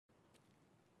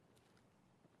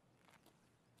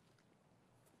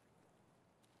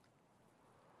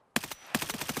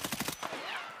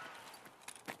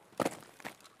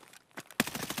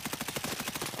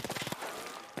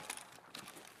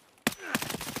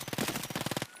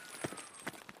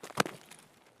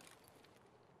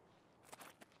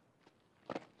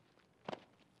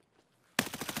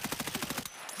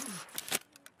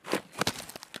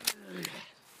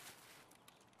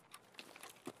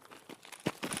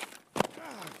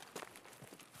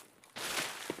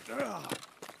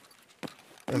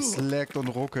Es laggt und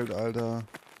ruckelt, Alter.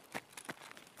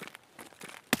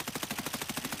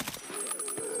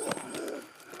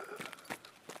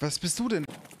 Was bist du denn?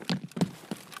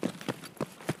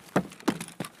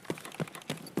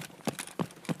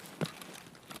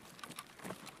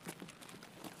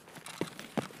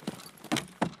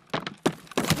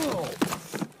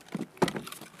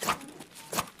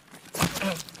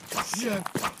 Ja.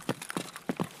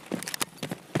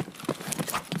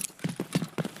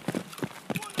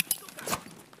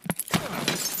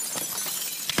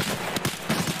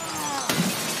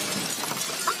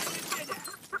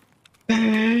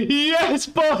 Yes,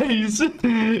 boys!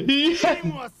 Yes!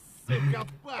 Je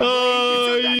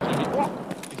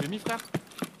l'ai mis, frère.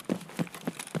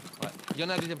 Ouais, il y en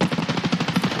a un deuxième.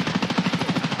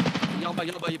 Il est en bas, il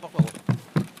est pour toi, gros.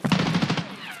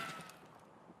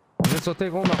 Je vais sauter,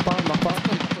 gros, marre pas. Il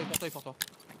est pour toi.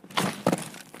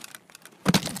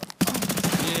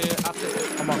 Il est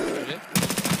après, en bas.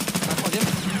 Un troisième.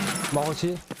 Mort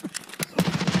aussi.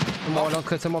 Mort à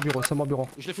l'entrée, c'est mon bureau,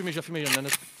 Je l'ai fumé, il y en a un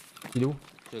autre. Il est où?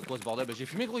 C'est quoi ce bordel? Bah, j'ai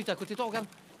fumé, gros, il était à côté de toi, regarde.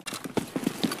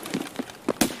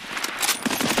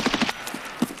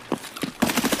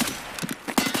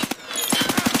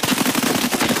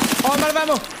 Oh,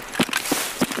 malvamo!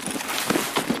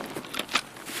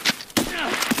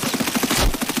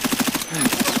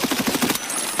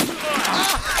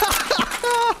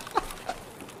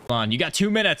 Come on, you got 2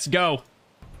 minutes, go!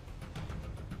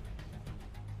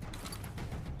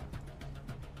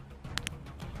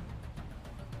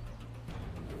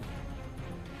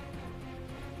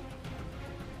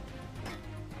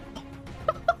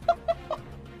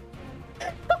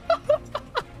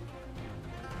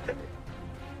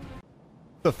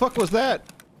 The fuck was that?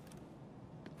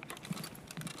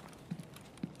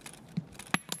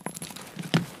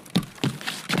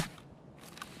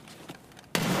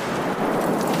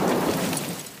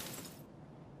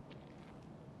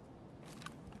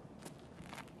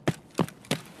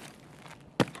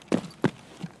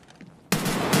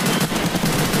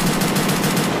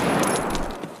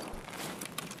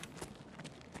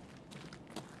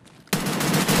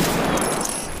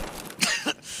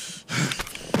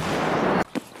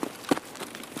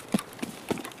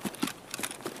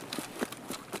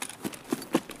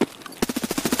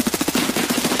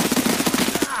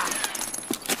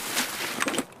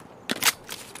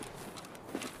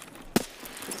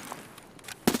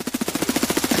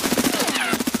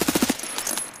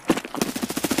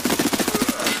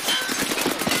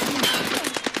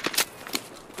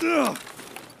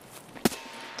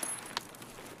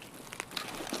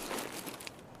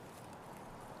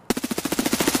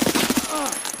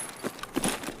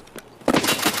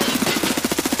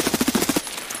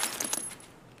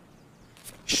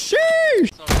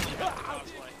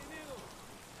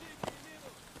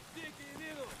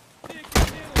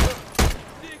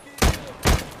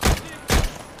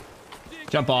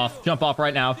 Jump off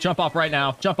right now,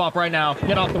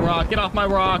 get off the rock, get off my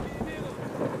rock!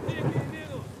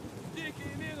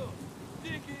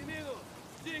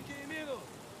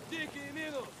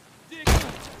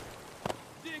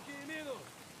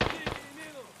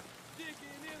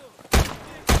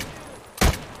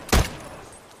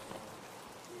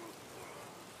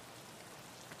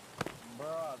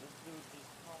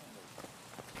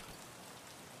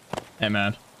 Hey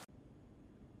man.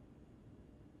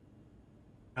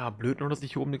 Ja, blöd nur, dass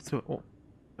ich hier oben nichts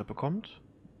bekommt.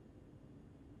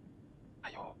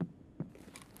 Ajo.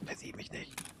 Er sieht mich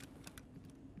nicht.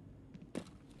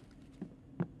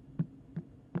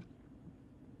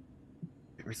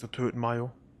 Ich will mich so töten, Mayo.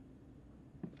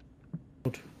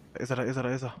 Gut. Da ist er.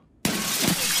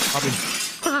 Hab ihn.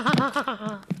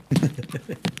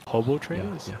 Hobo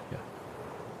trailers? Ja.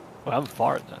 Well, I'm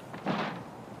far then.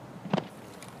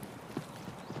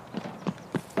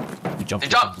 He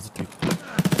jumped.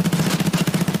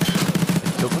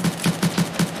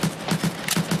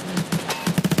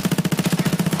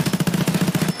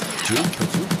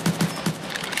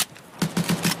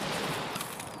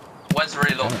 One's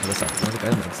very low. One's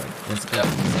Yeah,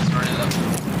 one's very low.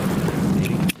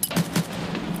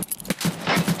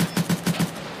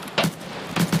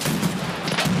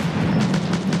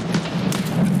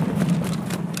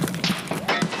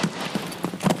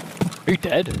 Are you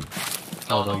dead?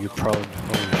 Oh no, you're prone.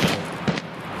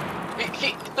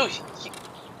 Holy shit.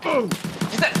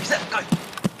 He's dead, go.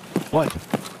 What?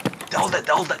 They're all dead.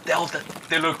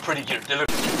 They look pretty good.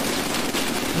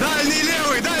 Дальний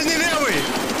левый!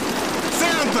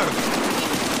 Центр!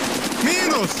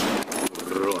 Минус!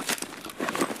 Рот.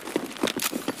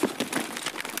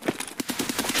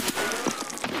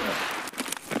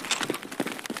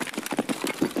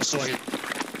 косой.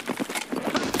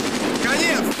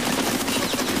 Конец!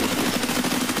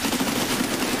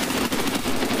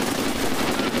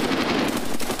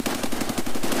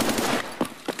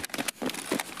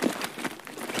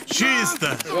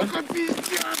 Чисто!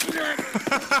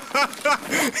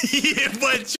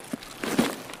 Ебать!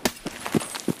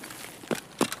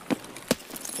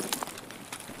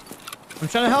 I'm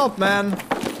trying to help, man.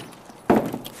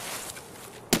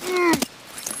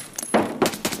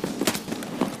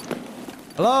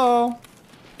 Hello?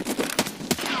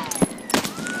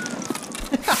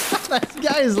 That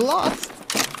guy is lost.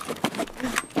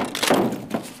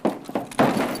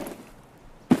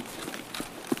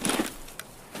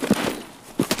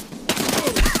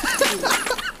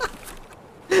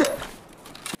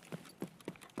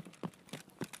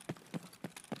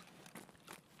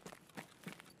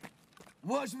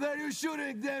 Watch where you're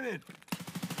shooting, damn it!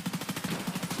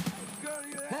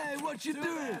 Hey, what you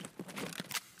doing?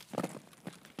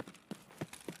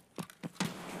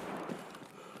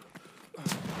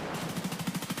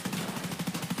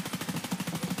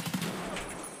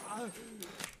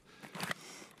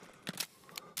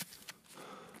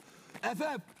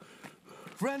 FF!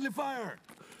 Friendly fire!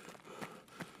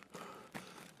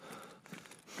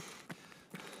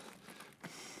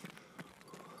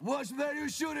 Watch where you're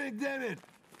shooting, damn it!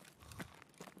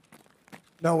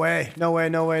 No way, no way,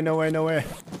 no way, no way, no way.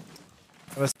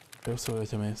 Jó szó,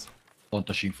 hogyha mész.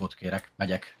 Pontos infót kérek,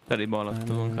 megyek. Telibe alatt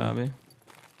tudom kb.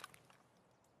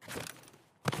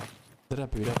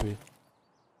 Repülj, repülj.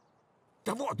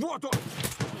 Да вот он!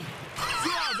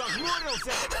 Все,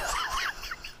 зажмурился!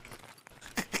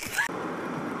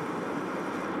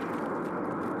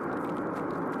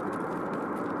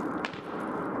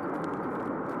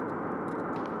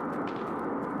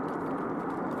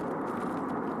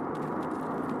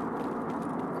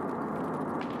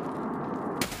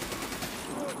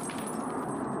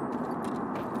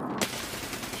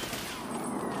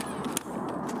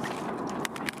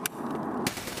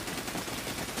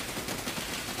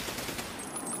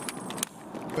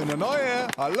 Bin der Neue!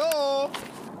 Hallo!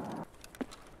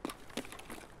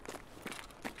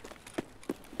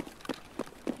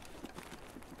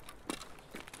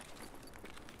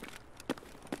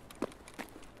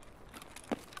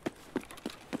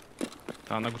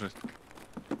 Та, нагрузь.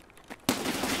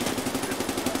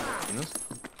 Мінус.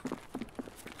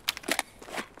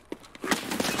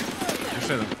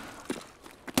 Ще один.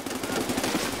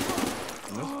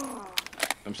 Мінус.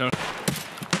 Там ще...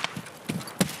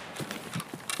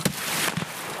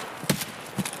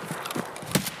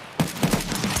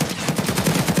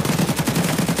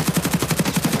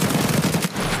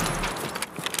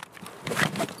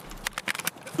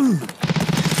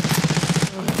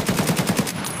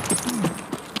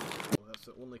 That's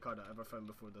the only card I ever found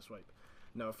before this wipe.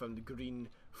 Now I found the green,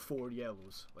 4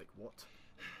 yellows. Like, what?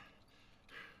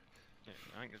 Yeah,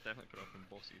 I think it's definitely put up in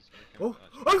bosses. Oh!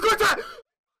 I've got that!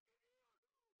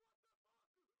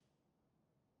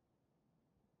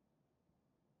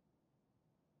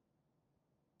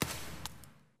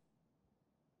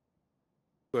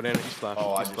 Good energy splash.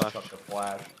 Oh, I just chucked a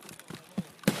flash.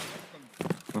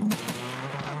 To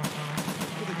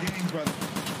the game, brother.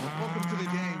 Welcome to the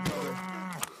game, brother.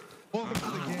 Welcome to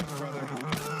the game, brother.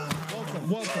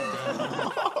 Welcome.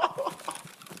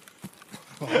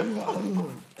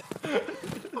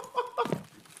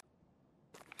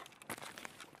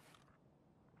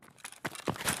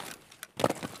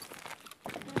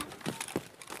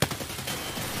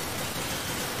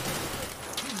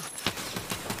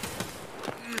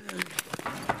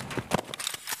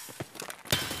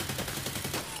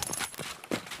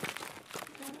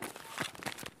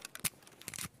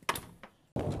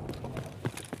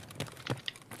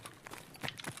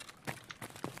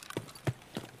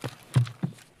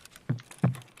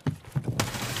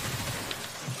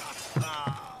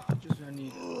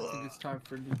 I think it's time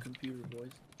for a new computer,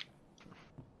 boys.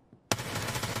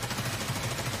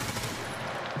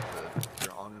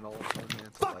 You're on and all.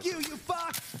 Fuck you, you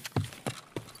fuck!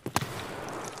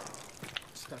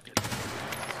 Stuck it.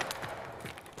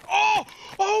 Oh!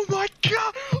 Oh my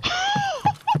god!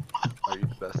 Are you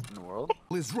the best in the world?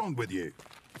 What is wrong with you?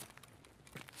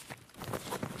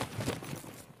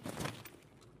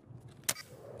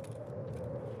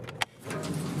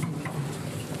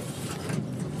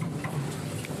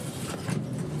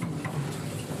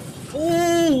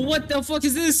 Oh, what the fuck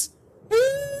is this?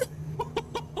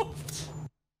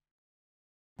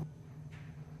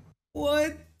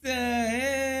 What the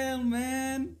hell,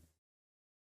 man?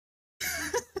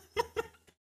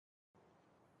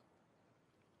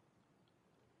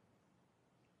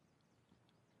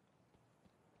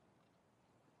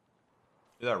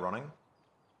 Is that running?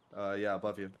 Yeah,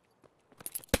 above you.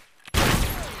 I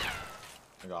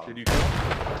got him. Did you kill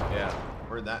him? Yeah.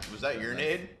 Where'd that? Was that your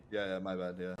nade? Yeah, my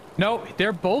bad, yeah. No,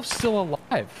 they're both still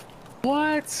alive.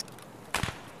 What?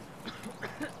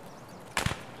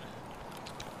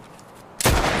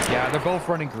 Yeah, they're both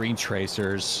running green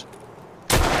tracers.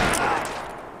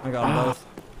 I got them both.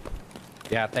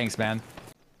 Yeah, thanks, man.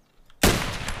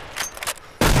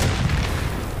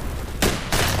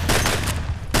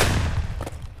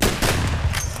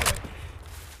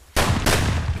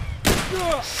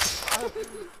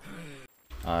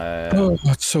 Oh,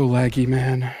 that's so laggy,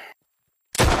 man.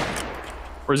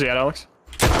 Where's he at, Alex?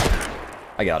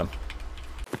 I got him.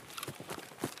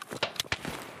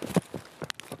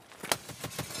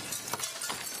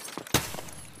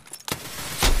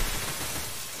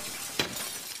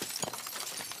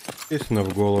 Естественно,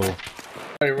 в голову.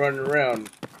 Running around.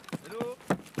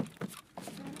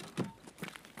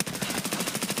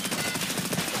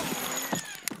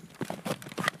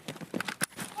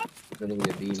 Literally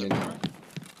a demon.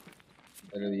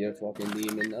 Literally a fucking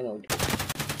demon. I don't care.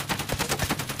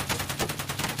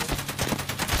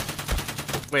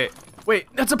 Wait,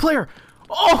 that's a player!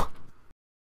 Oh!